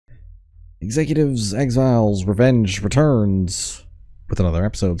Executives, Exiles, Revenge returns with another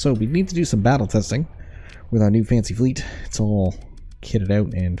episode. So we need to do some battle testing with our new fancy fleet. It's all kitted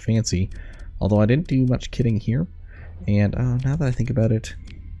out and fancy, although I didn't do much kitting here. And now that I think about it,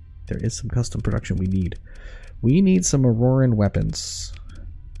 there is some custom production we need. We need some Auroran weapons.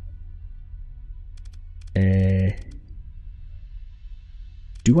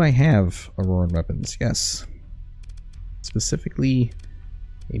 Do I have Auroran weapons? Yes. Specifically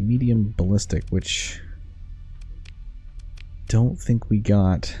a medium ballistic, which don't think we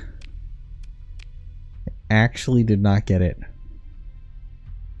got. I actually did not get it.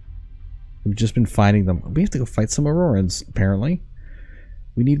 We've just been fighting them. We have to go fight some Aurorans, apparently.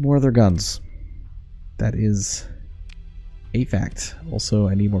 We need more of their guns. That is a fact. Also,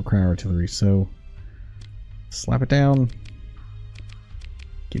 I need more cryo artillery, so slap it down.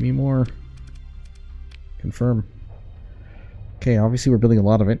 Give me more. Confirm. Okay, obviously we're building a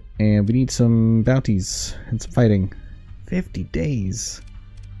lot of it, and we need some bounties and some fighting. 50 days.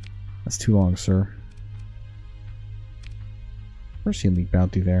 That's too long, sir. Where's the elite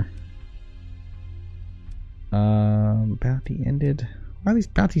bounty there? Bounty ended. Why are these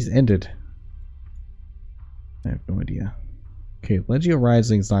bounties ended? I have no idea. Okay, Legio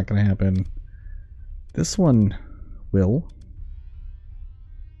Rising is not going to happen. This one will.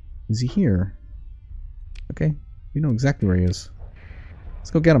 Is he here? Okay, we know exactly where he is.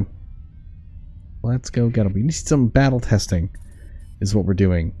 Let's go get him. Let's go get him. We need some battle testing is what we're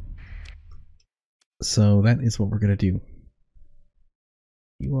doing. So that is what we're going to do.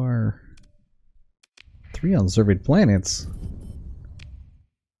 You are 3 unsurveyed planets.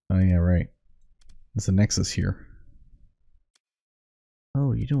 Oh yeah, right. There's a nexus here.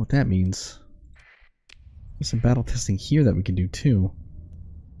 Oh, you know what that means. There's some battle testing here that we can do too.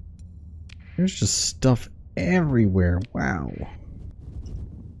 There's just stuff everywhere. Wow.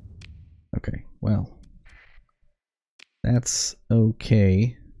 Okay, well. That's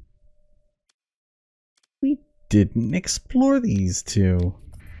okay. We didn't explore these two.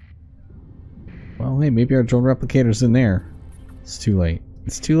 Well, hey, maybe our drone replicator's in there. It's too late.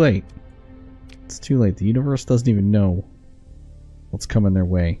 It's too late. It's too late. The universe doesn't even know what's coming their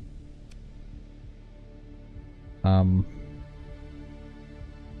way.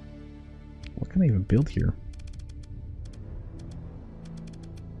 What can I even build here?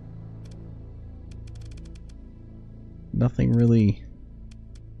 Nothing really.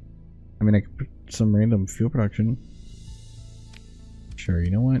 I mean, I could put some random fuel production. Sure,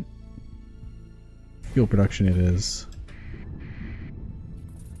 you know what? Fuel production it is.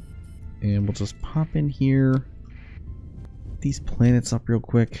 And we'll just pop in here. These planets up real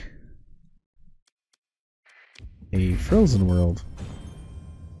quick. A frozen world.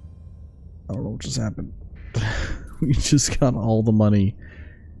 I don't know what just happened. We just got all the money.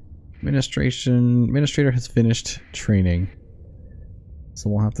 Administrator has finished training. So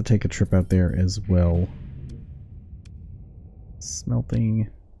we'll have to take a trip out there as well. Smelting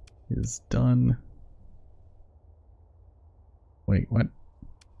is done. Wait, what?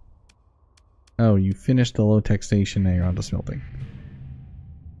 Oh, you finished the low-tech station, now you're on to smelting.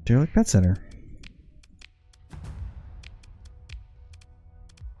 Derelict Pet Center.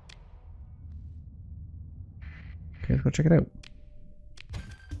 Okay, let's go check it out.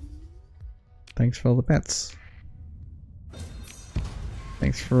 Thanks for all the pets.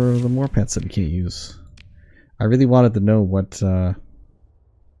 Thanks for the more pets that we can't use. I really wanted to know what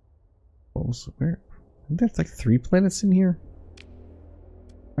was where? There's like 3 planets in here.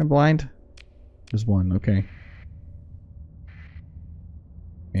 Am I blind? There's 1, okay.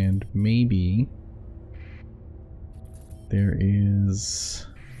 And maybe there is.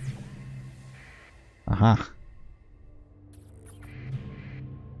 Aha.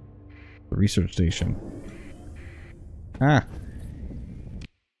 The research station. Ah.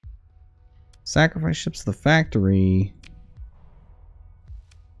 Sacrifice ships to the factory.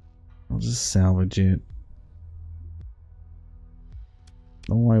 I'll just salvage it.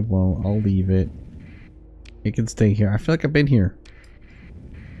 No, I won't. I'll leave it. It can stay here. I feel like I've been here.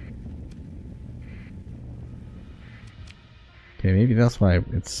 Okay, maybe that's why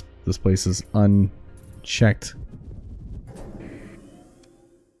this place is unchecked.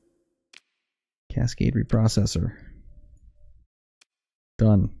 Cascade reprocessor.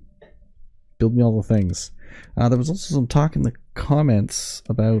 Done. Build me all the things. There was also some talk in the comments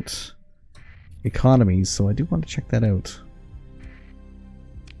about economies, so I do want to check that out.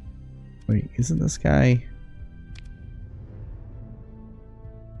 Wait, isn't this guy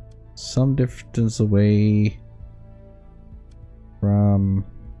some distance away from...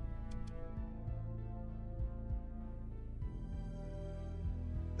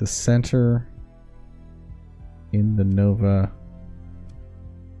 the center in the Nova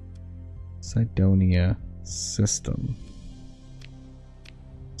Cydonia system.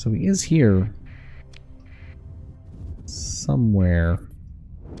 So he is here somewhere.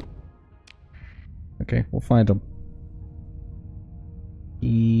 Okay, we'll find him.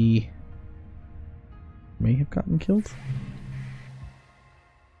 He may have gotten killed.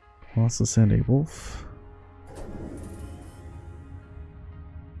 Colossus and a wolf.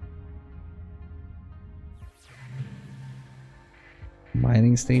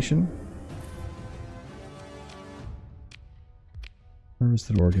 Mining station.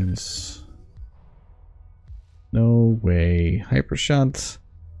 Harvested organs. No way. Hypershunt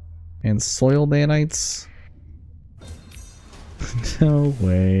and soil nanites. No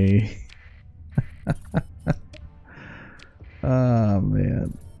way. Oh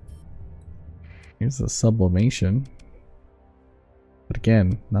man. Here's the sublimation. But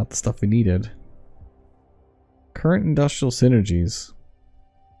again, not the stuff we needed. Current industrial synergies.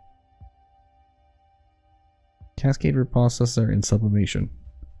 Cascade reprocessor and sublimation.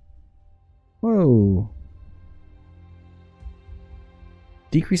 Whoa.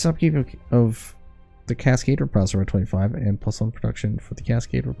 Decrease upkeep of the Cascade reprocessor by 25 and +1 production for the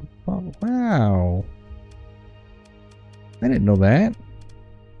Cascade reprocessor. Wow. I didn't know that.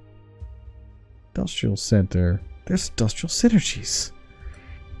 Industrial center. There's industrial synergies.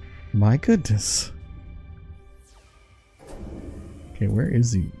 My goodness. Okay, where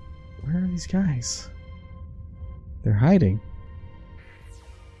is he? Where are these guys? They're hiding.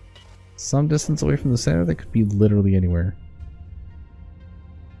 Some distance away from the center, they could be literally anywhere.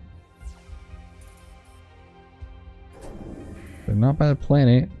 They're not by the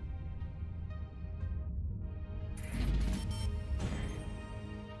planet.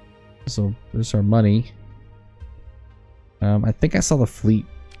 So there's our money. I think I saw the fleet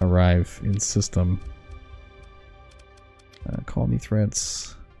arrive in system. Colony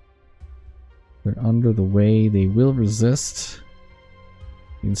threats. They're under the way. They will resist.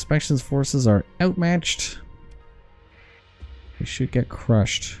 The inspections forces are outmatched. They should get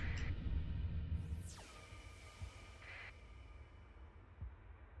crushed.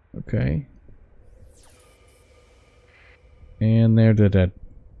 Okay. And they're dead.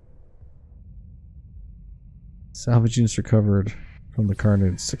 Salvage units recovered from the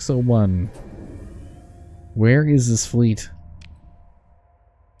carnage. 601. Where is this fleet?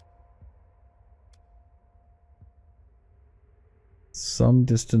 Some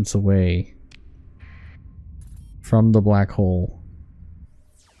distance away from the black hole.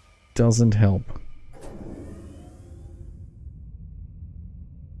 Doesn't help.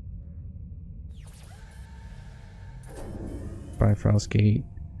 Bifrost Gate.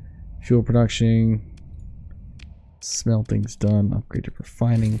 Fuel production. Smelting's done. Upgrade to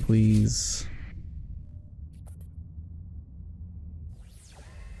refining, please.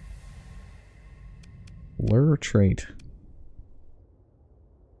 Lure trait.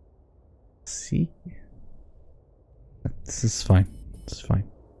 See? This is fine. This is fine.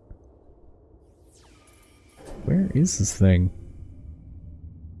 Where is this thing?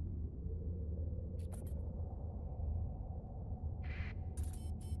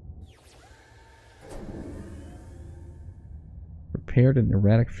 Repaired an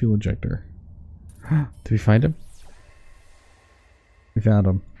erratic fuel injector. Did we find him? We found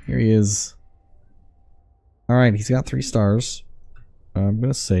him. Here he is. Alright, he's got 3 stars. I'm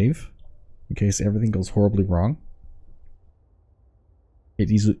gonna save in case everything goes horribly wrong. It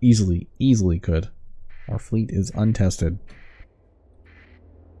easily could. Our fleet is untested.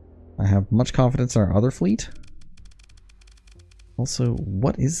 I have much confidence in our other fleet. Also,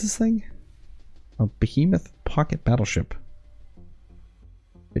 what is this thing? A behemoth pocket battleship.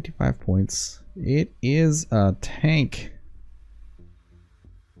 55 points. It is a tank.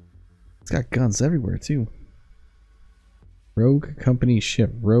 It's got guns everywhere too. Rogue Company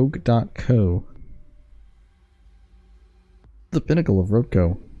ship. Rogue.co. The pinnacle of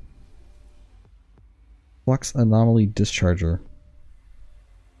Roadco. Flux anomaly discharger.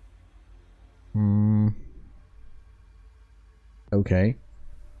 Okay.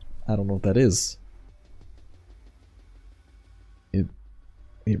 I don't know what that is.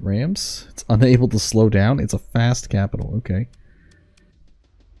 It rams? It's unable to slow down? It's a fast capital. Okay.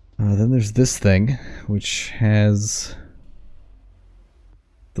 Then there's this thing, which has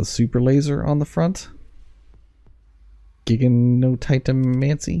the super laser on the front.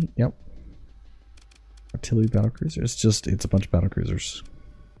 Giganotitanmancy? Yep. Artillery battlecruiser. It's a bunch of battlecruisers.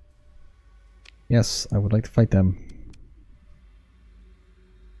 Yes, I would like to fight them.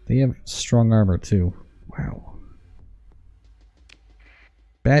 They have strong armor too. Wow.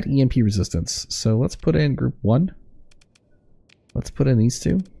 Bad EMP resistance. So let's put in group 1. Let's put in these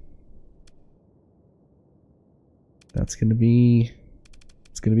 2. That's gonna be...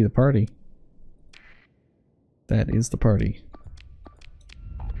 It's gonna be the party. That is the party.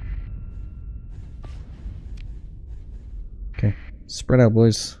 Okay. Spread out,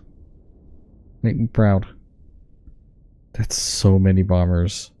 boys. Make me proud. That's so many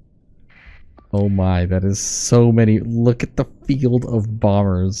bombers. Oh my, that is so many. Look at the field of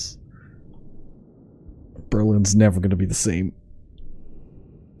bombers. Berlin's never gonna be the same.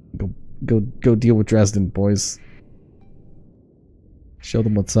 Go deal with Dresden, boys. Show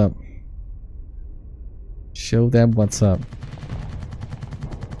them what's up. Show them what's up.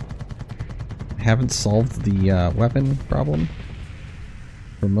 Haven't solved the weapon problem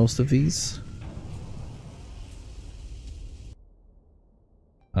for most of these.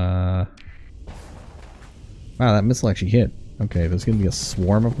 Wow, that missile actually hit. Okay, there's gonna be a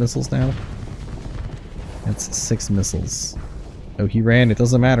swarm of missiles now. That's 6 missiles. Oh, he ran. It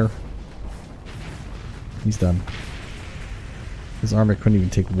doesn't matter. He's done. His armor couldn't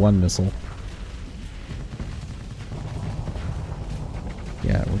even take 1 missile.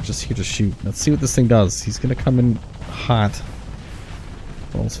 Yeah, we're just here to shoot. Let's see what this thing does. He's gonna come in hot.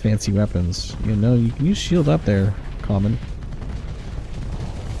 All his fancy weapons. You know, you can use shield up there, Common.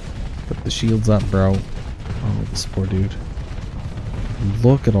 Put the shields up, bro. Oh, this poor dude.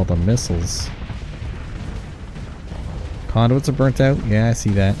 Look at all the missiles. Conduits are burnt out? Yeah, I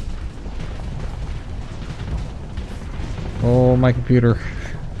see that. Oh, my computer.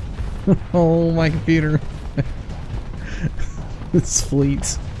 Oh, my computer. This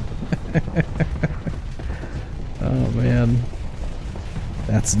fleet. Oh, man.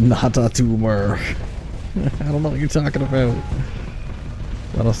 That's not a tumor. I don't know what you're talking about.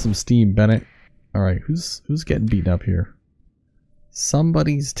 Let us some steam, Bennett. Alright, who's getting beaten up here?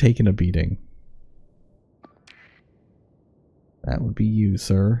 Somebody's taking a beating. That would be you,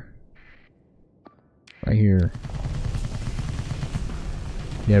 sir. Right here.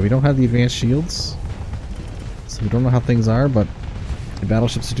 Yeah, we don't have the advanced shields. So we don't know how things are, but the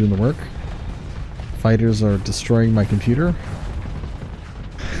battleships are doing the work. Fighters are destroying my computer.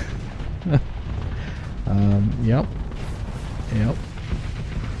 Yep. Yep.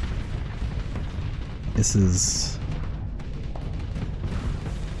 This is...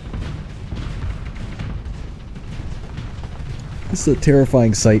 This is a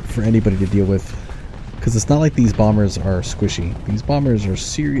terrifying sight for anybody to deal with. Because it's not like these bombers are squishy. These bombers are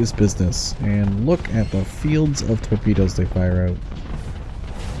serious business. And look at the fields of torpedoes they fire out.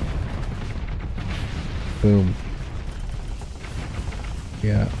 Boom.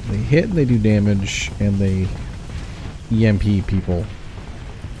 Yeah, they hit and they do damage, and they EMP people.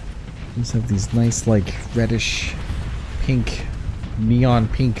 These have these nice, like, reddish, pink, neon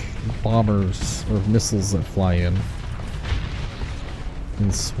pink bombers or missiles that fly in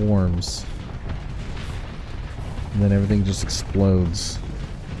swarms. And then everything just explodes.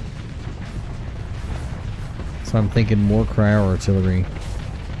 So I'm thinking more cryo artillery.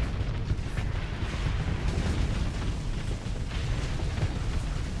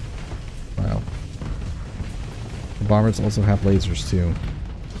 Wow. The bombers also have lasers too.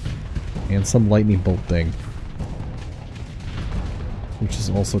 And some lightning bolt thing. Which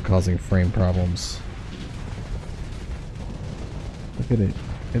is also causing frame problems. Look at it.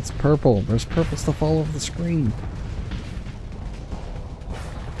 It's purple. There's purple stuff all over the screen.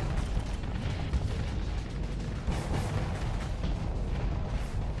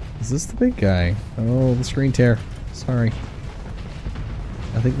 Is this the big guy? Oh, the screen tear. Sorry.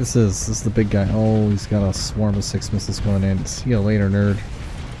 I think this is the big guy. Oh, he's got a swarm of 6 missiles going in. See you later, nerd.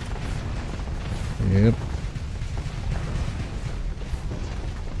 Yep.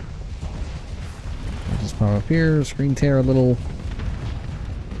 I'll just pop up here, screen tear a little.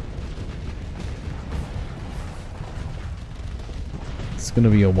 It's gonna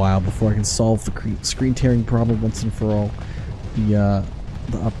be a while before I can solve the screen tearing problem once and for all. The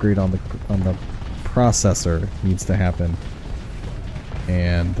upgrade on the processor needs to happen,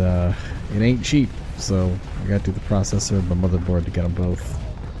 and it ain't cheap. So I gotta do the processor and the motherboard to get them both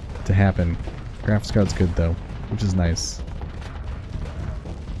to happen. Graphics card's good though, which is nice.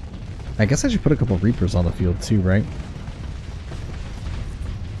 I guess I should put a couple Reapers on the field too, right?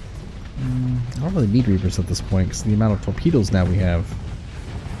 I don't really need Reapers at this point because the amount of torpedoes now we have.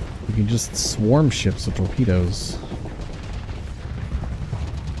 We can just swarm ships with torpedoes.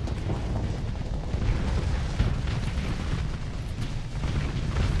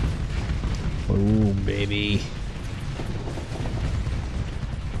 Oh, baby.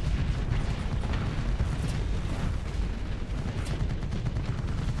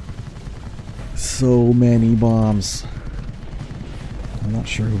 So many bombs. I'm not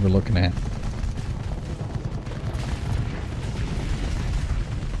sure who we're looking at.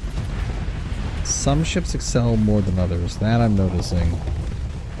 Some ships excel more than others. That I'm noticing.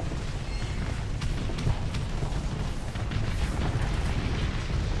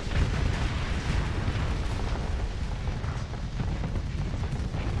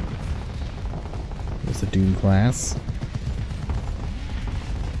 There's the Doom class.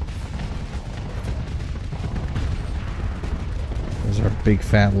 There's our big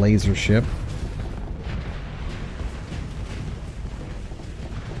fat laser ship.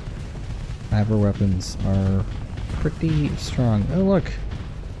 Hyper weapons are pretty strong. Oh look!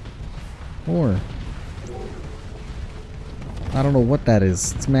 More. I don't know what that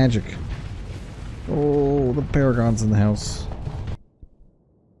is. It's magic. Oh, the Paragon's in the house.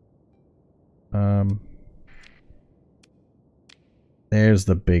 There's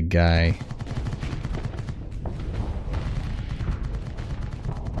the big guy.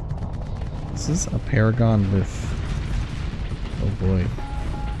 This is a Paragon with... Oh boy.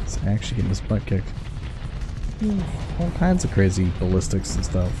 It's actually getting his butt kicked. All kinds of crazy ballistics and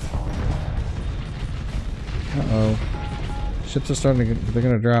stuff. Uh-oh. Ships are starting to get... They're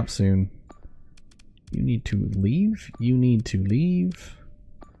gonna drop soon. You need to leave? You need to leave?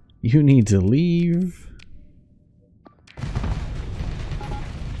 You need to leave?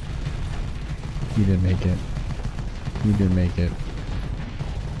 You didn't make it. You didn't make it.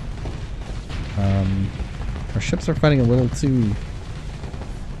 Our ships are fighting a little too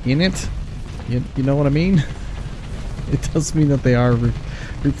in it. You know what I mean? It does mean that they are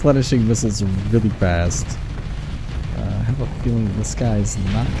replenishing missiles really fast. I have a feeling this guy's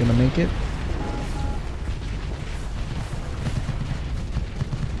not gonna make it.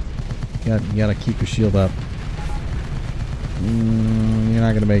 You gotta keep your shield up. You're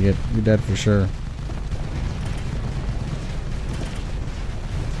not gonna make it. You're dead for sure.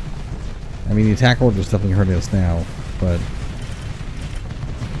 I mean, the attack order is definitely hurting us now, but...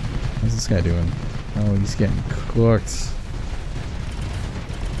 What's this guy doing? Oh, he's getting cooked.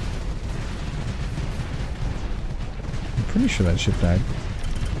 I'm pretty sure that ship died.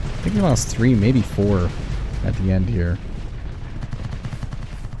 I think we lost 3, maybe 4 at the end here.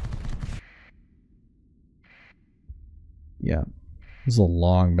 Yeah. This is a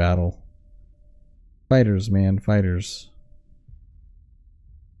long battle. Fighters, man. Fighters.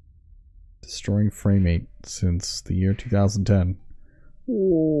 Destroying Framerate since the year 2010.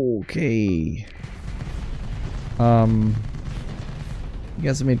 Okay. You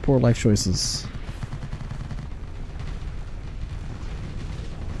guys have made poor life choices.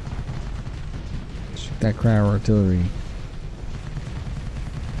 Shoot that cryo artillery.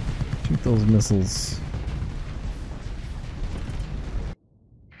 Shoot those missiles.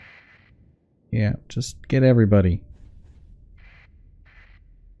 Yeah, just get everybody.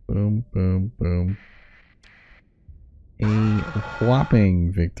 Boom, boom, boom. A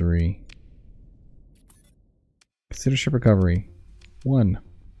whopping victory. Consider ship recovery. 1.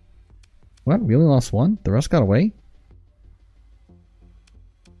 What? We only lost 1? The rest got away?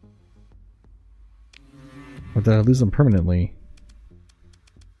 Or did I lose them permanently?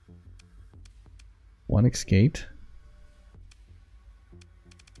 1 escaped.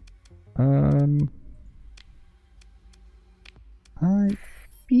 I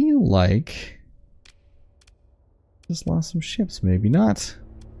feel like just lost some ships, maybe not.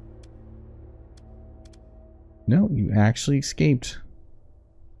 No, you actually escaped.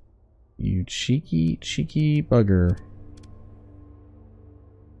 You cheeky, cheeky bugger.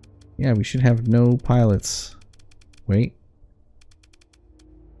 Yeah, we should have no pilots. Wait.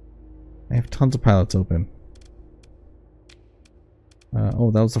 I have tons of pilots open.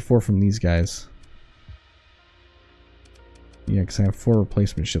 Oh, that was the 4 from these guys. Yeah, because I have 4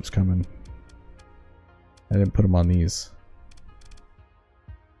 replacement ships coming. I didn't put them on these.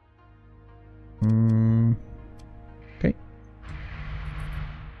 Okay.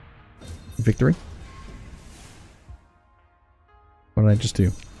 Victory. What did I just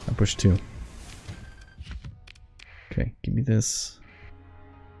do? I pushed 2. Okay, give me this.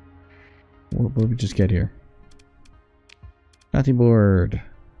 What did we just get here? Bounty board.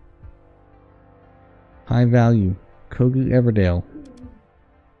 High value. Kogu Everdale.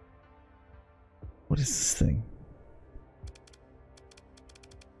 What is this thing?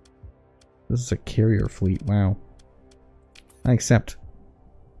 This is a carrier fleet. Wow. I accept.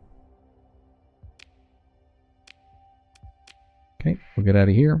 Okay, we'll get out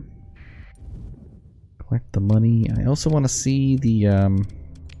of here. Collect the money. I also want to see the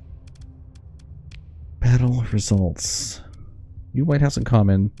battle results. New White House and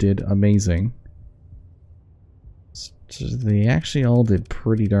Common did amazing. They actually all did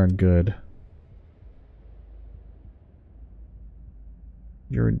pretty darn good.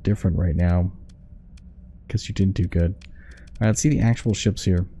 You're indifferent right now because you didn't do good. Alright, let's see the actual ships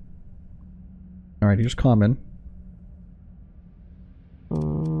here. Alright, here's common.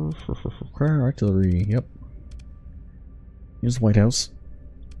 Artillery, yep. Here's White House.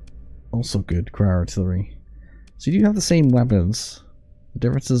 Also good, Crow Artillery. So you do have the same weapons. The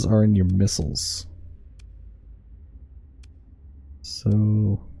differences are in your missiles.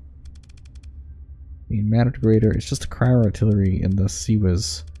 So... the Matter Degrader, it's just a Crow Artillery in the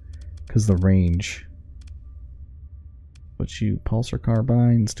Seawiz because the range. But you, Pulsar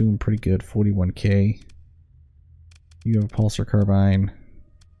Carbine's doing pretty good, 41k. You have a Pulsar Carbine.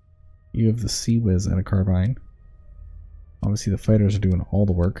 You have the Seawiz and a Carbine. Obviously the fighters are doing all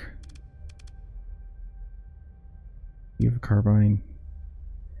the work. You have a Carbine.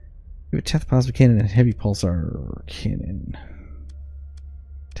 You have a Teth Plasma Cannon and Heavy Pulsar Cannon.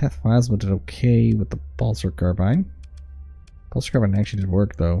 Teth Plasma did okay with the Pulsar Carbine. Pulsar Carbine actually did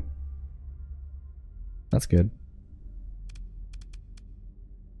work though. That's good.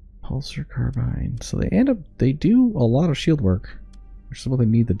 Pulsar Carbine. So they do a lot of shield work, which is what they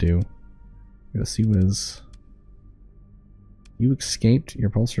need to do. You got a Seawiz. You escaped your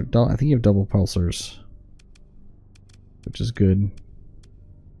Pulsar. I think you have double Pulsars, which is good.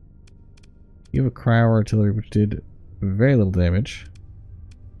 You have a Crow Artillery, which did very little damage.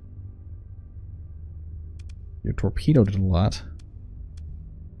 Your torpedo did a lot.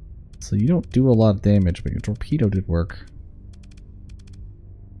 So you don't do a lot of damage, but your torpedo did work.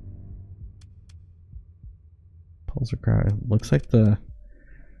 Pulsar Crow. Looks like the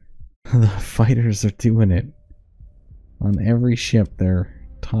fighters are doing it. On every ship, they're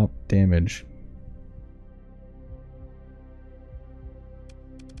top damage.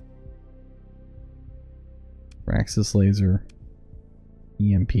 Raxus Laser.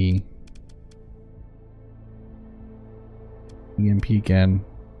 EMP. EMP again.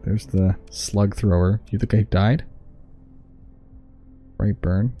 There's the slug thrower. Do you think I died? Right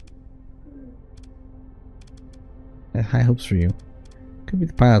burn. I had high hopes for you. Could be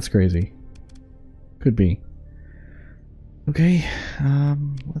the pilot's crazy. Could be. Okay,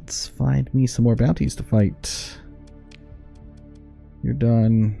 let's find me some more bounties to fight. You're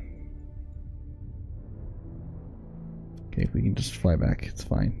done. Okay, we can just fly back. It's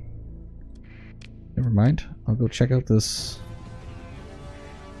fine. Never mind. I'll go check out this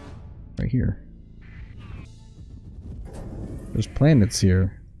right here. There's planets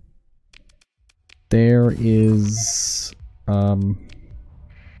here. There is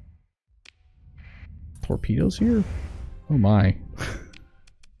torpedoes here? Oh my.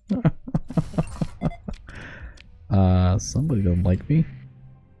 Somebody don't like me.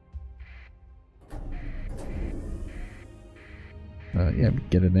 Yeah,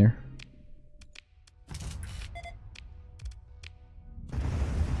 get in there.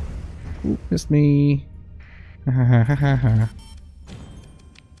 Ooh, missed me. Ha ha ha ha ha.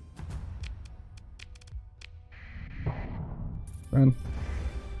 Run.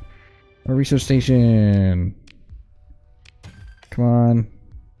 Our research station. Come on.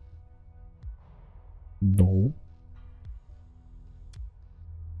 No.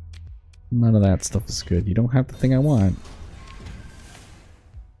 None of that stuff is good. You don't have the thing I want.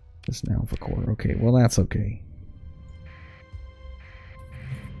 Just an alpha core. Okay, well that's okay.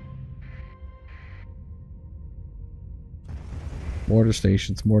 Mortar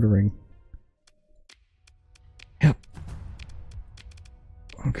stations, mortaring. Yep.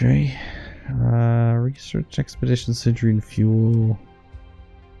 Okay. Research expedition, Sidrian fuel.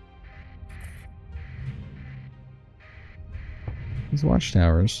 These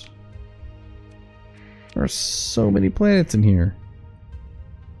watchtowers. There are so many planets in here.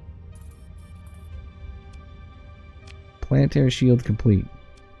 Planetary shield complete.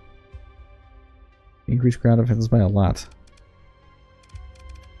 Increase ground defenses by a lot.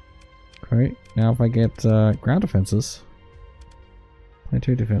 Okay, now if I get ground defenses.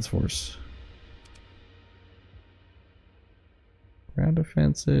 Planetary Defense Force. Ground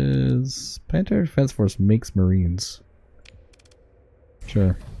defenses. Planetary Defense Force makes Marines.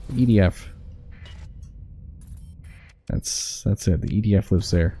 Sure. EDF. That's it. The EDF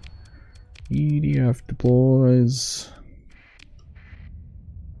lives there. EDF deploys.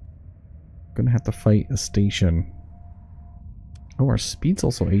 Gonna have to fight a station. Oh, our speed's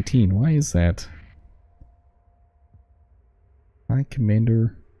also 18. Why is that? High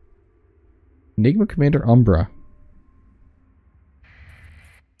Commander. Enigma Commander Umbra.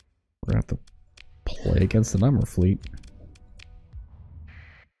 We're gonna have to play against the Umbra fleet.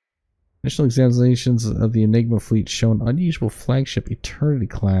 Initial examinations of the Enigma fleet show an unusual flagship Eternity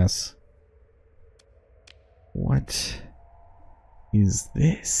class. What is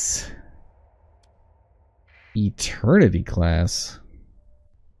this? Eternity class?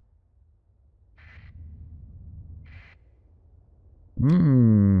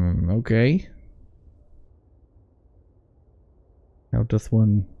 Okay. How doth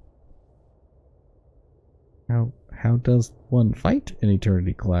one... How does one fight an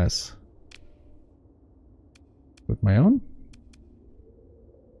Eternity class? With my own?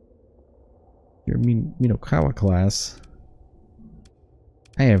 Your Minokawa class.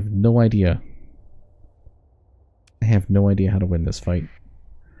 I have no idea. I have no idea how to win this fight.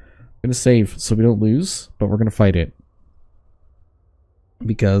 I'm gonna save so we don't lose, but we're gonna fight it.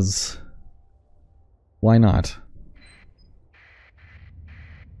 Because why not?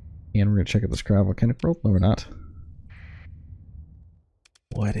 And we're gonna check out this crab volcanic world. No, we're not.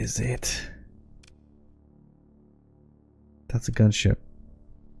 What is it? That's a gunship.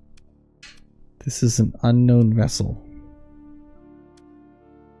 This is an unknown vessel.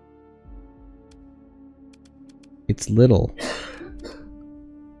 It's little.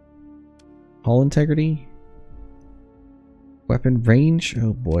 Hull integrity? Weapon range?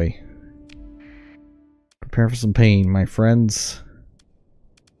 Oh boy. Prepare for some pain, my friends.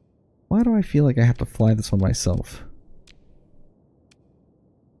 Why do I feel like I have to fly this one myself?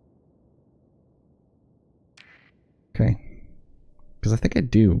 Okay. Because I think I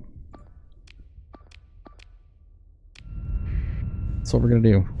do. That's what we're gonna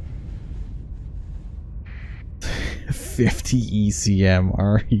do. 50 ECM.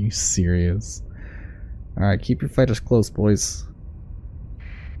 Are you serious? Alright, keep your fighters close, boys.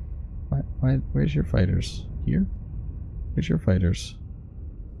 Where's your fighters? Here? Where's your fighters?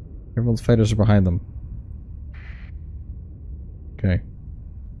 Everyone's fighters are behind them. Okay.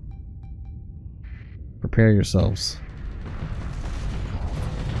 Prepare yourselves.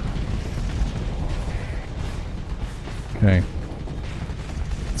 Okay.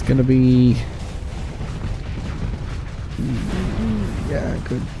 It's gonna be... Yeah,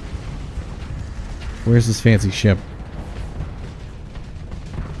 good. Where's this fancy ship?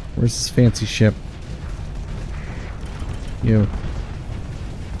 Where's this fancy ship? You.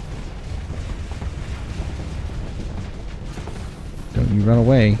 Don't you run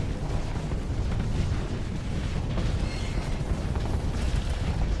away.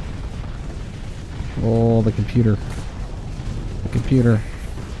 Oh, the computer. The computer.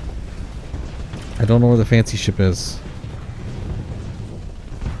 I don't know where the fancy ship is.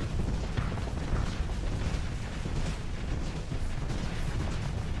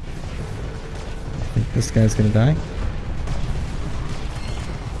 I think this guy's gonna die.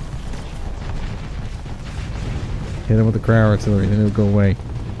 Hit him with the cryo artillery, then it'll go away.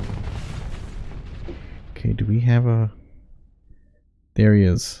 Okay, do we have a... There he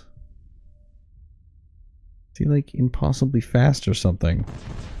is. Is he like impossibly fast or something?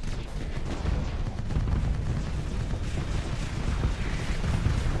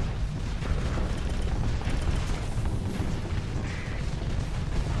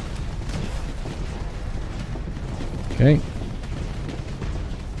 Okay.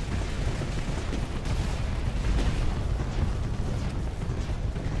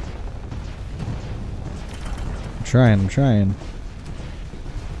 I'm trying.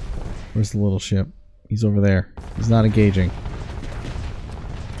 Where's the little ship? He's over there. He's not engaging.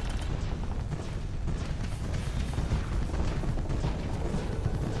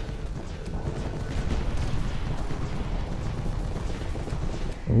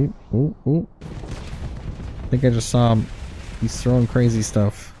 Oh. I think I just saw him. He's throwing crazy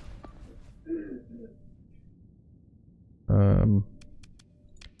stuff.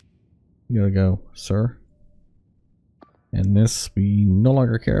 You gotta go, sir. And this we no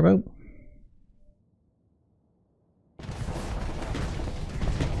longer care about.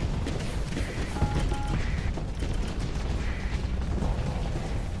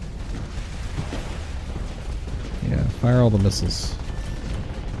 Yeah, fire all the missiles.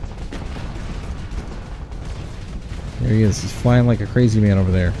 There he is. He's flying like a crazy man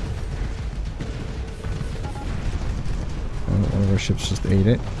over there. One of our ships just ate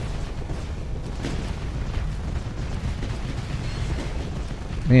it.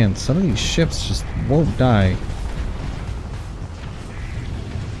 Man, some of these ships just won't die.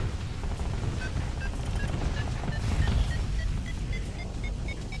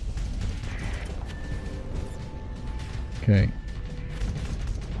 Okay.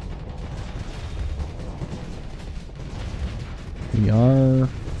 We are...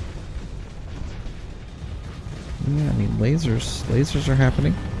 Yeah, I mean, lasers are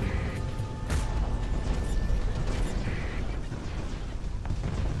happening.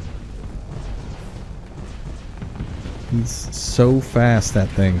 He's so fast, that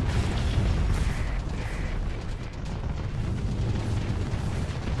thing.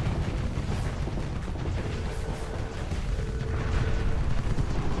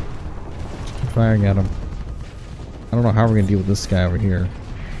 Just keep firing at him. I don't know how we're gonna deal with this guy over here.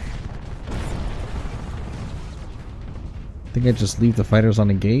 I think I just leave the fighters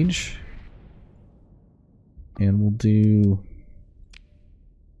on engage. And we'll do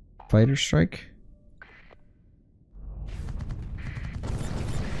fighter strike.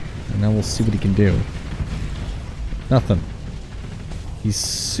 And now we'll see what he can do. Nothing. He's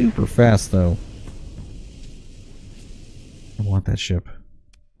super fast though. I want that ship.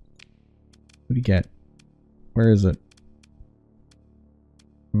 What do you get? Where is it?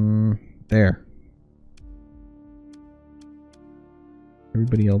 There.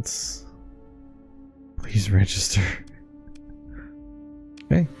 Everybody else, please register.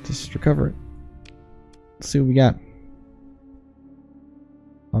 Okay, just recover it. Let's see what we got.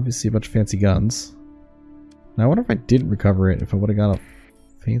 Obviously a bunch of fancy guns. Now I wonder if I didn't recover it, if I would have got a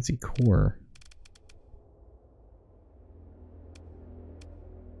fancy core.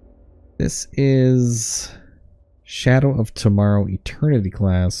 This is Shadow of Tomorrow Eternity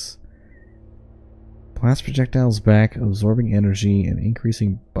class. Blast projectiles back, absorbing energy and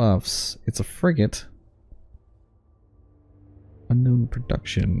increasing buffs. It's a frigate. Unknown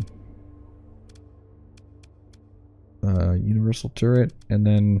production. Universal turret, and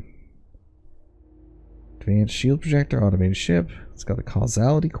then advanced shield projector, automated ship. It's got a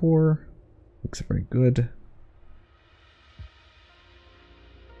causality core. Looks very good.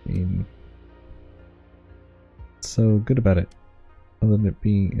 I mean, so good about it. Other than it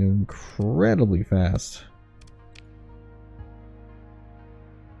being incredibly fast.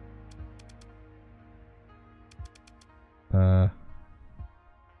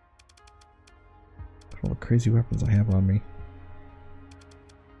 All the crazy weapons I have on me.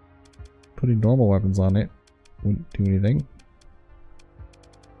 Putting normal weapons on it wouldn't do anything.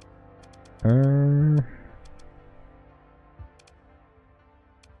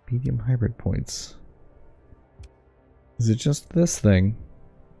 Medium hybrid points. Is it just this thing?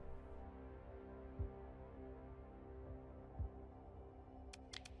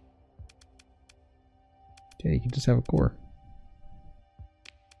 Yeah, you can just have a core.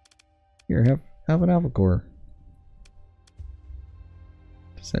 Here, have an alpha core.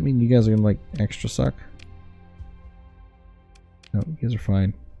 Does that mean you guys are gonna like extra suck? No, you guys are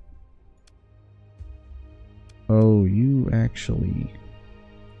fine. Oh, you actually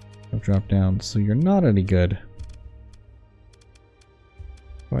have dropped down, so you're not any good.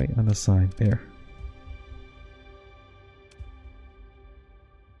 Right on the side there.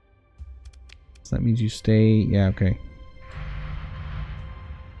 So that means you stay. Yeah, okay.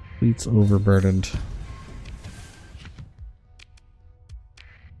 Fleet's overburdened.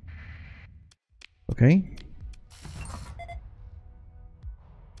 Okay.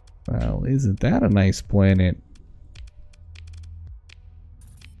 Well, isn't that a nice planet?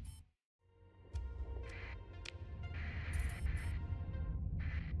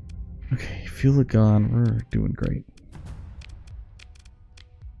 Okay, fuel it gone. We're doing great.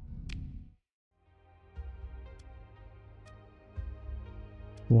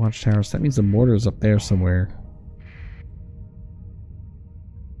 Watchtowers. That means the mortar's up there somewhere.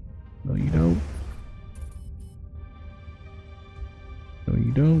 No, you don't. No,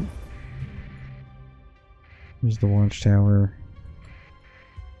 you don't. There's the watchtower.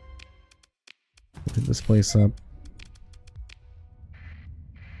 Look this place up.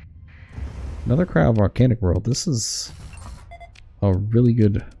 Another cryovolcanic world. This is a really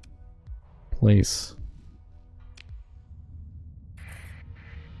good place.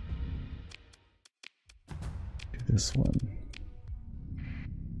 Do this one.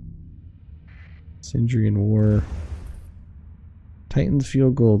 Sindrian War. Titans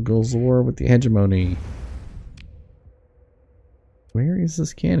fuel gold. Goes war with the hegemony. Where is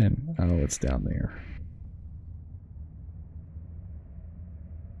this cannon? Oh, it's down there.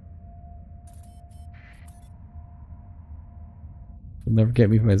 You'll never get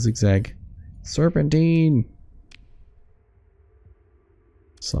me by zigzag. Serpentine!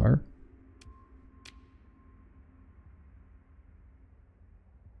 Sar?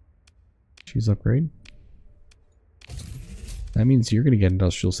 Choose upgrade. That means you're gonna get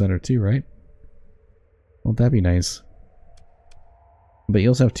Industrial Center too, right? Won't that be nice? But you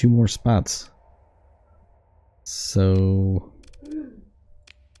also have 2 more spots. So...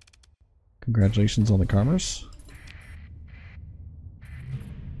 congratulations on the commerce.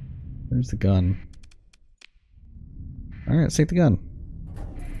 There's the gun. Alright, let's take the gun.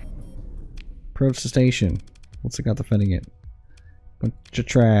 Approach the station. What's it got defending it? Bunch of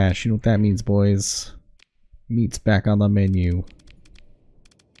trash. You know what that means, boys. Meat's back on the menu.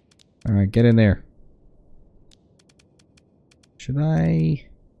 Alright, get in there. Should I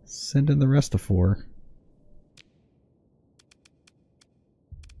send in the rest of 4?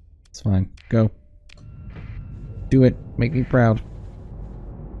 It's fine. Go. Do it. Make me proud.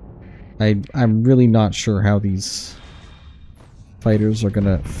 I'm really not sure how these fighters are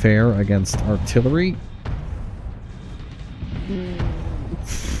gonna fare against artillery.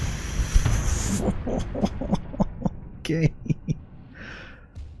 Okay.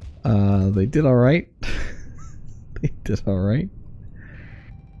 They did alright. They did alright.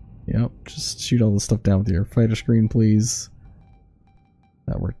 Yep, just shoot all the stuff down with your fighter screen, please.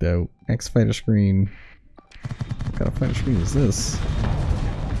 That worked out. X fighter screen. What kind of fighter screen is this?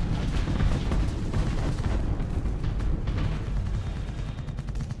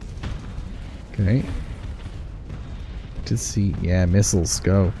 Okay. To see, yeah, missiles,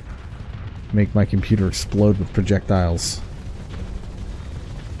 go. Make my computer explode with projectiles.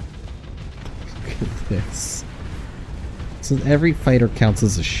 Look at this. So every fighter counts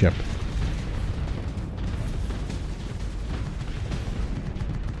as a ship.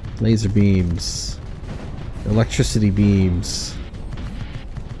 Laser beams. Electricity beams.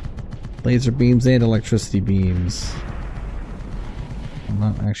 Laser beams and electricity beams. I'm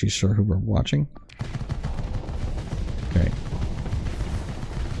not actually sure who we're watching. Okay.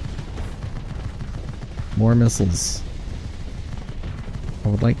 More missiles. I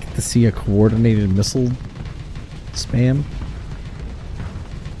would like to see a coordinated missile spam.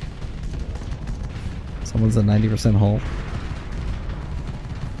 Someone's at 90% hull.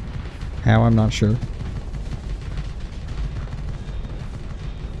 How? I'm not sure.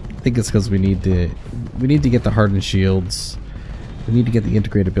 I think it's because we need to get the hardened shields. We need to get the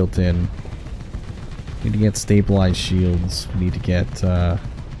integrator built in. We need to get stabilized shields. We need to get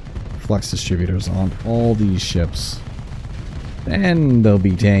flux distributors on all these ships. Then they'll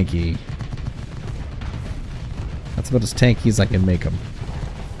be tanky. That's about as tanky as I can make them.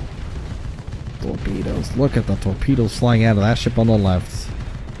 Torpedoes. Look at the torpedoes flying out of that ship on the left.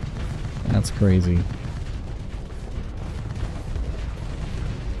 That's crazy.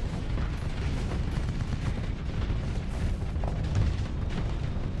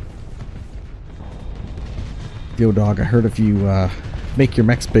 Yo dog, I heard if you make your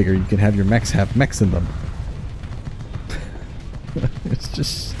mechs bigger, you can have your mechs have mechs in them. It's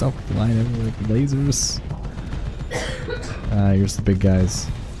just stuff flying everywhere like lasers. Here's the big guys.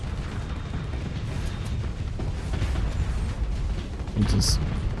 We just,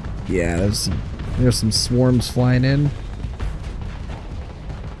 yeah, there's some swarms flying in.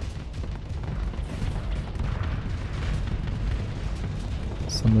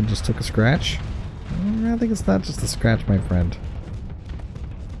 Someone just took a scratch. I think it's not just a scratch, my friend.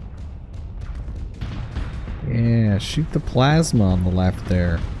 Yeah, shoot the plasma on the left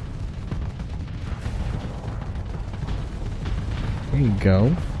there. There you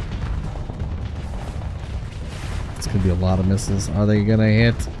go. It's gonna be a lot of missiles. Are they gonna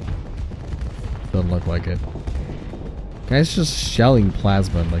hit? Doesn't look like it. Guy's just shelling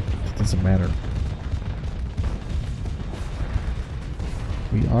plasma, like, it doesn't matter.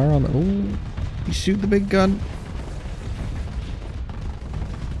 We are on the... Oh, he's shooting the big gun.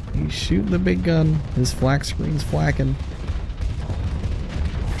 He's shooting the big gun. His flak screen's flacking.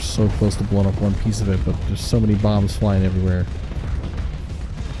 We're so close to blowing up one piece of it, but there's so many bombs flying everywhere.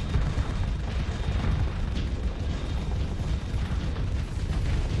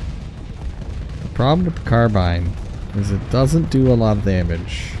 The problem with the carbine is it doesn't do a lot of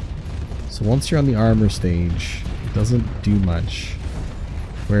damage. So once you're on the armor stage, it doesn't do much.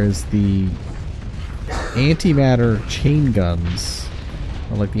 Whereas the antimatter chain guns,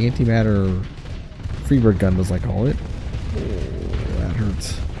 or like the antimatter freebird gun as I call it. Oh, that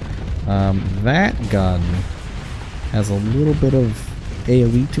hurts. That gun has a little bit of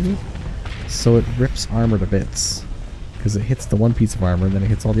AoE to it, so it rips armor to bits. Because it hits the one piece of armor and then it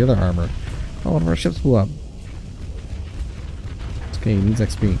hits all the other armor. Oh, one of our ships blew up. It's okay, he needs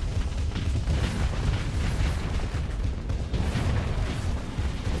XP.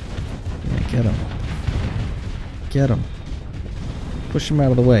 Get him. Get him. Push him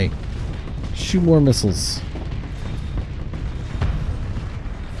out of the way. Shoot more missiles.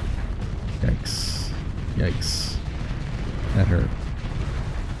 Yikes. Yikes. That hurt.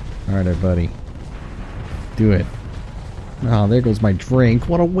 Alright, everybody. Do it. Oh, there goes my drink.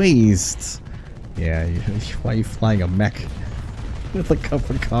 What a waste. Yeah, why are you flying a mech with a cup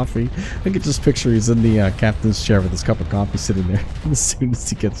of coffee? I can just picture he's in the captain's chair with his cup of coffee sitting there as soon as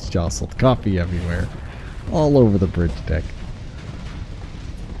he gets jostled. Coffee everywhere. All over the bridge deck.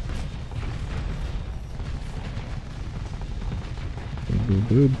 Boom, boom,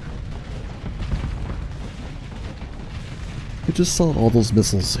 boom. I just saw all those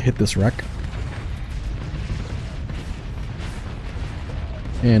missiles hit this wreck.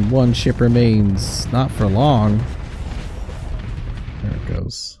 And one ship remains. Not for long. There it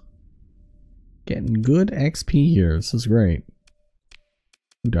goes. Getting good XP here. This is great.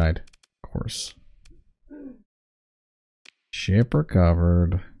 Who died? Of course. Ship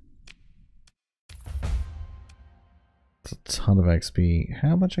recovered. It's a ton of XP.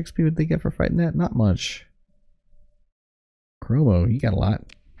 How much XP would they get for fighting that? Not much. Chromo, he got a lot.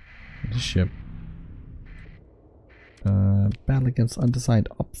 His ship. Battle against Undecided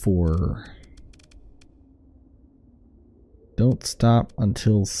up 4. Don't stop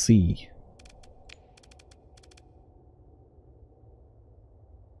until C.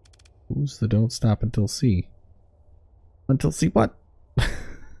 Who's the don't stop until C? Until C what? I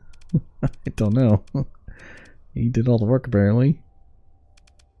don't know. He did all the work apparently.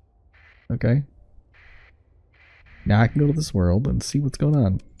 Okay. Now I can go to this world and see what's going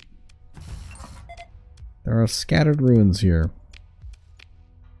on. There are scattered ruins here.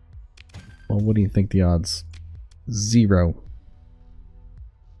 Well, what do you think the odds? 0.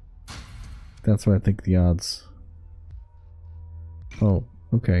 That's what I think the odds. Oh,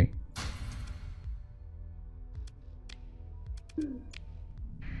 okay.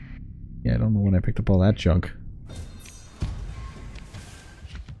 Yeah, I don't know when I picked up all that junk.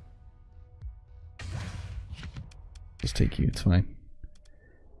 Just take you, it's fine.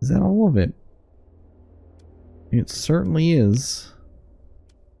 Is that all of it? It certainly is.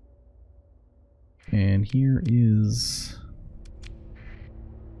 And here is...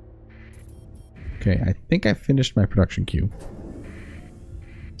 Okay, I think I finished my production queue.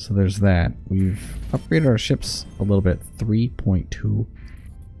 So there's that. We've upgraded our ships a little bit. 3.2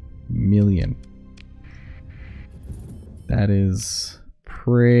 million. That is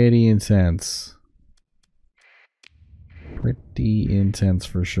pretty intense. Pretty intense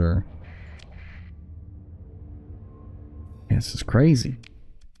for sure. Yeah, this is crazy.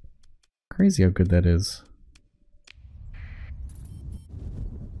 Crazy how good that is.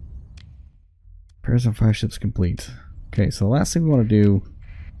 Repairs on 5 ships complete. Okay, so the last thing we want to do,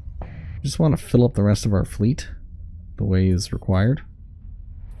 we just want to fill up the rest of our fleet the way is required.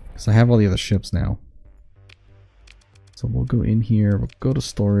 Because I have all the other ships now. So we'll go in here, we'll go to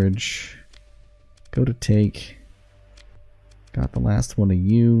storage, go to take. Got the last one of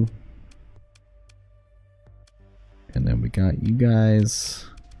you. And then we got you guys.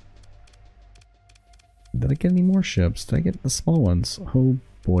 Did I get any more ships? Did I get the small ones? Oh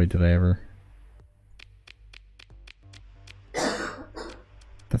boy, did I ever.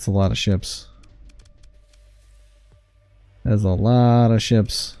 That's a lot of ships. That's a lot of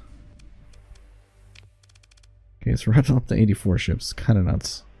ships. Okay, so we're up to 84 ships. Kind of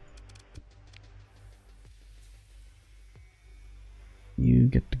nuts. You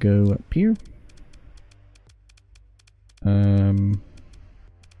get to go up here.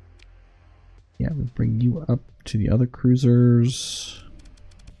 Yeah, we'll bring you up to the other cruisers.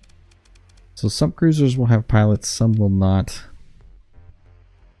 So some cruisers will have pilots, some will not.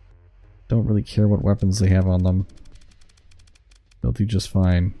 Don't really care what weapons they have on them. They'll do just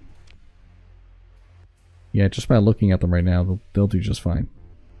fine. Yeah, just by looking at them right now, they'll do just fine.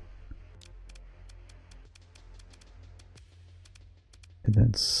 And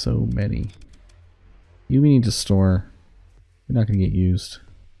then so many. You we need to store. You're not going to get used.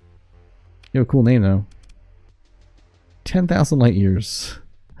 You have a cool name though. 10,000 light years.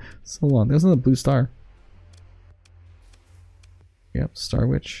 So long. There's another blue star. Yep, Star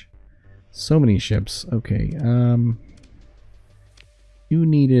Witch. So many ships. Okay. You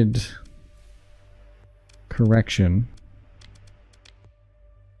needed correction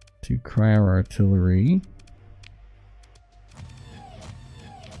to cryo artillery.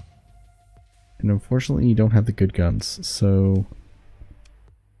 And unfortunately you don't have the good guns, so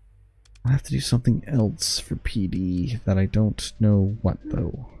I'll have to do something else for PD that I don't know what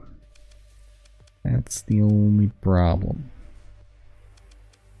though. That's the only problem.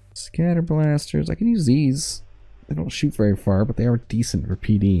 Scatter blasters, I can use these. They don't shoot very far, but they are decent for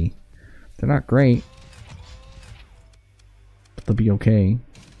PD. They're not great, but they'll be okay.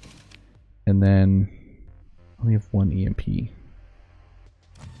 And then I only have one EMP.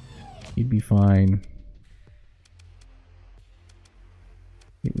 You'd be fine.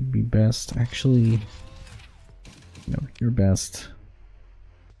 It would be best, actually. No, you're best.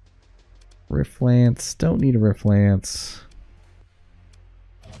 Rift Lance, don't need a Rift Lance.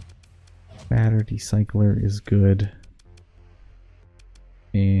 Batter Decycler is good.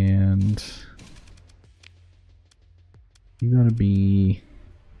 And you gotta be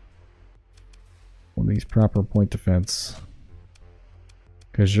one of these proper point defense,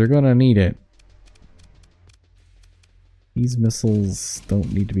 because you're gonna need it. These missiles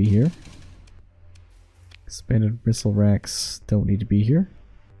don't need to be here. Expanded missile racks don't need to be here.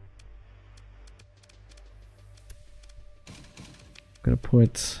 I'm gonna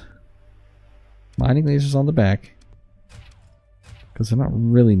put mining lasers on the back because they're not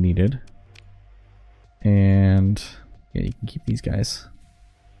really needed. And yeah, you can keep these guys.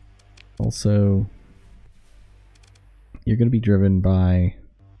 Also, you're going to be driven by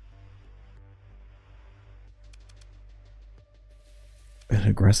an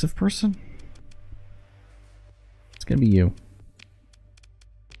aggressive person. It's going to be you.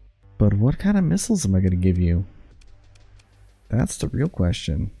 But what kind of missiles am I going to give you? That's the real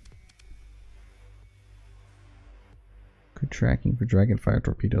question. Good tracking for Dragonfire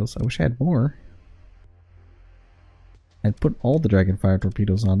torpedoes. I wish I had more. I'd put all the Dragonfire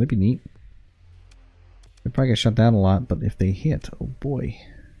torpedoes on. That'd be neat. They'd probably get shut down a lot, but if they hit, oh boy.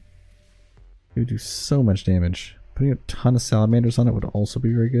 It would do so much damage. Putting a ton of salamanders on it would also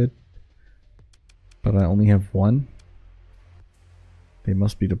be very good. But I only have one. They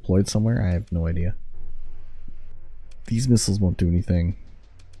must be deployed somewhere. I have no idea. These missiles won't do anything.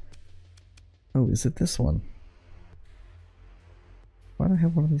 Oh, is it this one? Why do I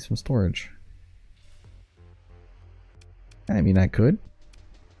have one of these from storage? I mean, I could.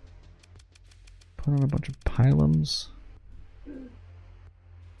 Put on a bunch of pylons.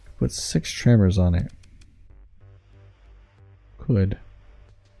 Put 6 tremors on it. Could.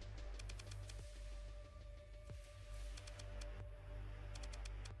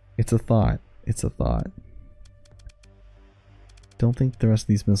 It's a thought. It's a thought. Don't think the rest of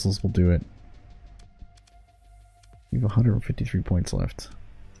these missiles will do it. We have 153 points left.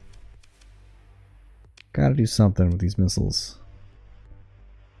 Gotta do something with these missiles.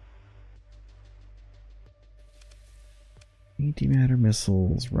 Antimatter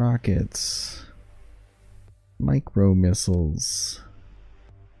missiles, rockets, micro missiles,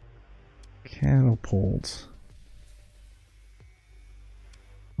 catapults,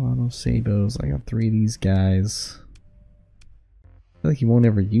 autosaves. I got 3 of these guys. I feel like you won't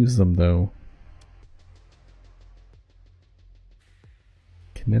ever use them though.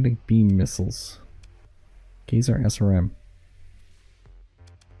 Kinetic beam missiles. Gazer SRM.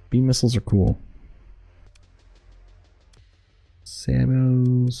 Beam missiles are cool.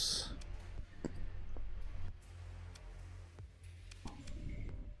 Samos.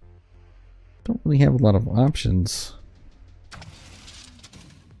 Don't really have a lot of options.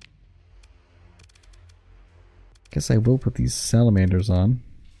 Guess I will put these salamanders on.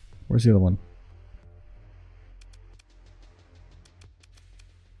 Where's the other one?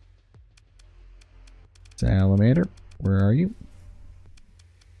 Salamander, where are you?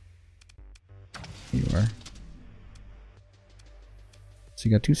 Here you are. So you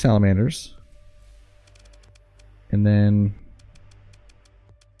got 2 salamanders. And then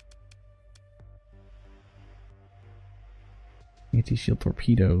anti-shield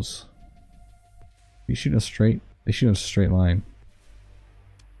torpedoes. You shoot a straight, they shoot in a straight line.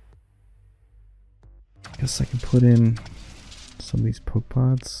 Guess I can put in some of these poke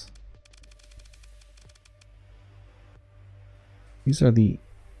pods. These are the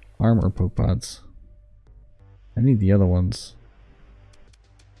armor poke pods. I need the other ones.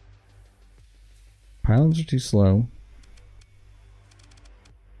 Pylons are too slow.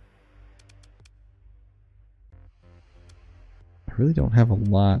 I really don't have a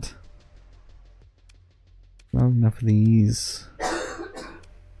lot. Not enough of these. I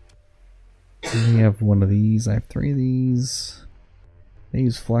only have 1 of these. I have 3 of these. They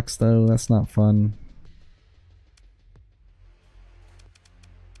use flux though. That's not fun.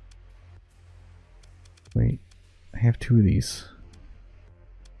 Wait, I have 2 of these.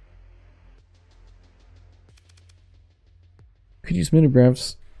 Could use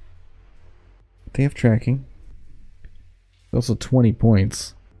minigravs. They have tracking. Also 20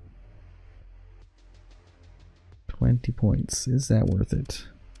 points. 20 points. Is that worth it?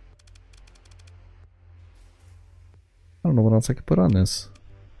 I don't know what else I could put on this.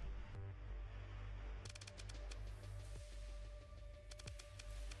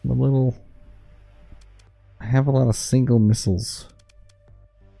 I'm a little... I have a lot of single missiles,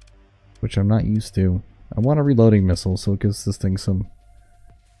 which I'm not used to. I want a reloading missile, so it gives this thing some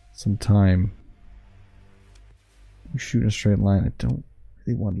time. You shoot in a straight line. I don't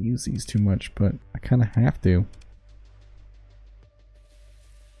really want to use these too much, but I kind of have to.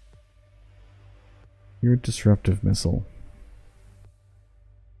 You're a disruptive missile.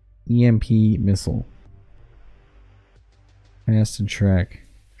 EMP missile. Fast and track.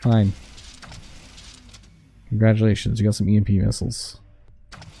 Fine. Congratulations, you got some EMP missiles.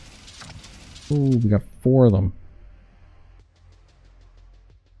 Oh, we got 4 of them.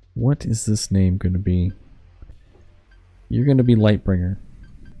 What is this name going to be? You're going to be Lightbringer.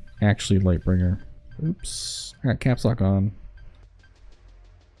 Actually Lightbringer. Oops. Alright, caps lock on.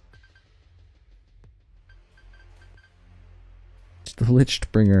 It's the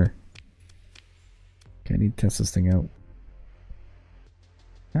Lichtbringer. Okay, I need to test this thing out.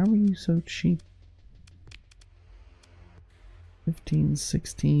 How are you so cheap? 15,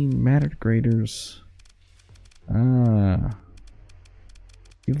 16 matter degraders. Ah.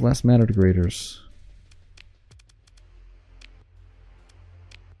 You have less matter degraders.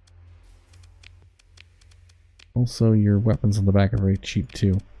 Also, your weapons on the back are very cheap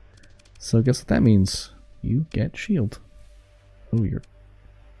too. So guess what that means? You get shield. Oh, your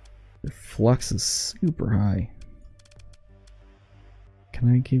flux is super high.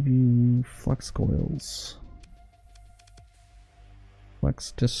 Can I give you flux coils?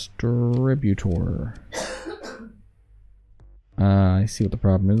 Flux distributor. I see what the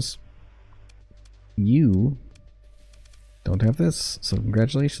problem is. You don't have this, so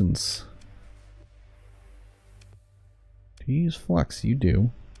congratulations. Do you use flux? You do.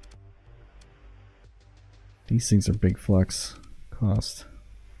 These things are big flux cost.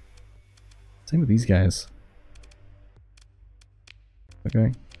 Same with these guys.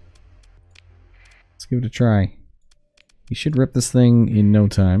 Okay. Let's give it a try. You should rip this thing in no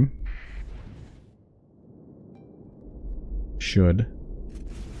time. Should.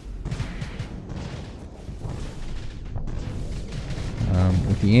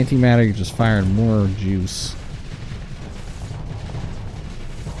 With the antimatter, you're just firing more juice.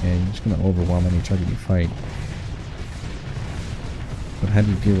 And you're just gonna overwhelm any target you fight. But how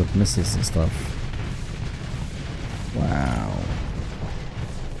do you deal with missiles and stuff? Wow.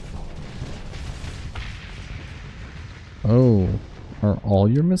 Oh, are all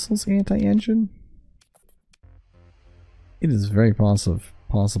your missiles anti-engine? It is very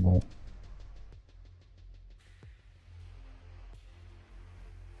possible.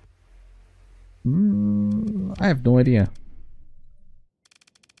 I have no idea.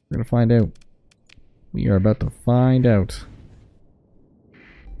 We're gonna find out. We are about to find out.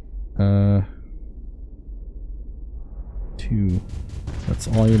 2. That's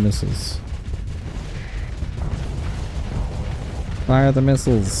all your missiles. Fire the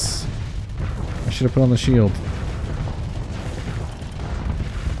missiles. I should have put on the shield.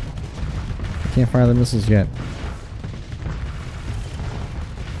 I can't fire the missiles yet.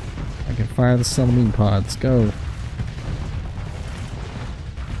 I can fire the submarine pods. Go.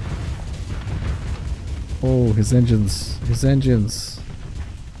 Oh, his engines. His engines.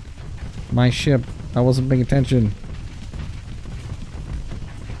 My ship. I wasn't paying attention.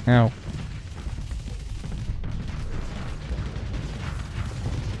 Ow.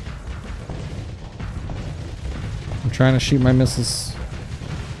 I'm trying to shoot my missiles.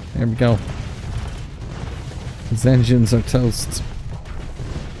 There we go. His engines are toast.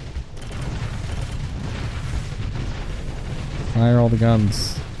 Fire all the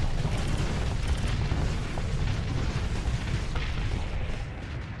guns.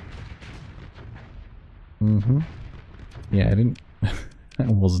 Yeah, I didn't... I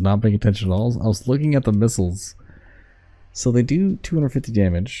was not paying attention at all. I was looking at the missiles. So they do 250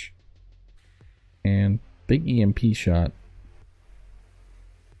 damage. And big EMP shot.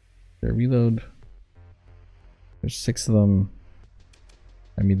 Their reload... There's 6 of them.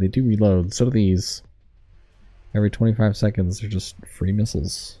 I mean, they do reload. So do these. Every 25 seconds, they're just free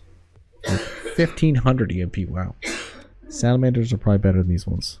missiles. 1500 EMP, wow. Salamanders are probably better than these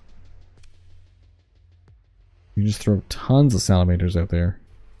ones. You just throw tons of salamanders out there.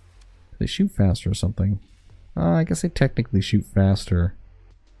 They shoot faster or something. I guess they technically shoot faster.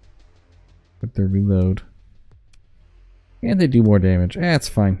 With their reload. And they do more damage. It's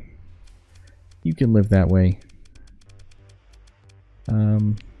fine. You can live that way.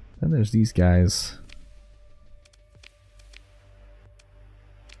 Then there's these guys.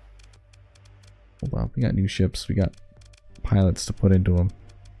 Hold on, we got new ships. We got pilots to put into them.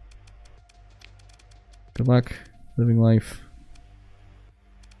 Good luck living life.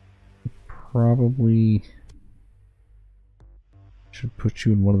 Probably should put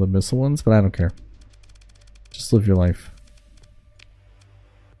you in one of the missile ones, but I don't care. Just live your life.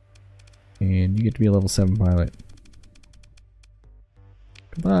 And you get to be a level 7 pilot.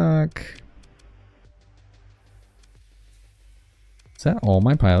 Good luck. Is that all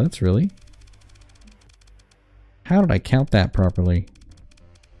my pilots, really? How did I count that properly?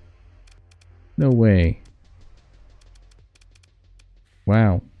 No way.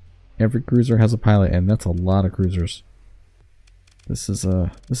 Wow. Every cruiser has a pilot, and that's a lot of cruisers. This is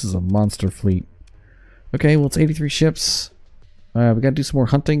a monster fleet. Okay, well, it's 83 ships. We gotta do some more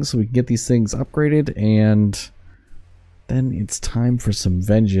hunting so we can get these things upgraded, and then it's time for some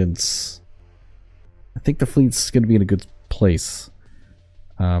vengeance. I think the fleet's gonna be in a good place.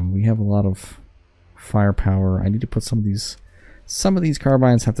 We have a lot of firepower. I need to put some of these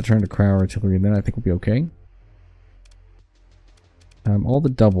carbines have to turn to cryo artillery, and then I think we'll be okay. All the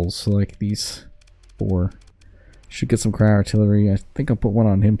doubles, so like these 4, should get some cryo artillery. I think I'll put one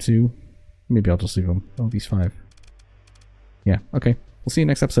on him too. Maybe I'll just leave them. Oh, these 5. Yeah, okay. We'll see you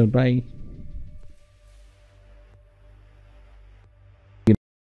next episode. Bye.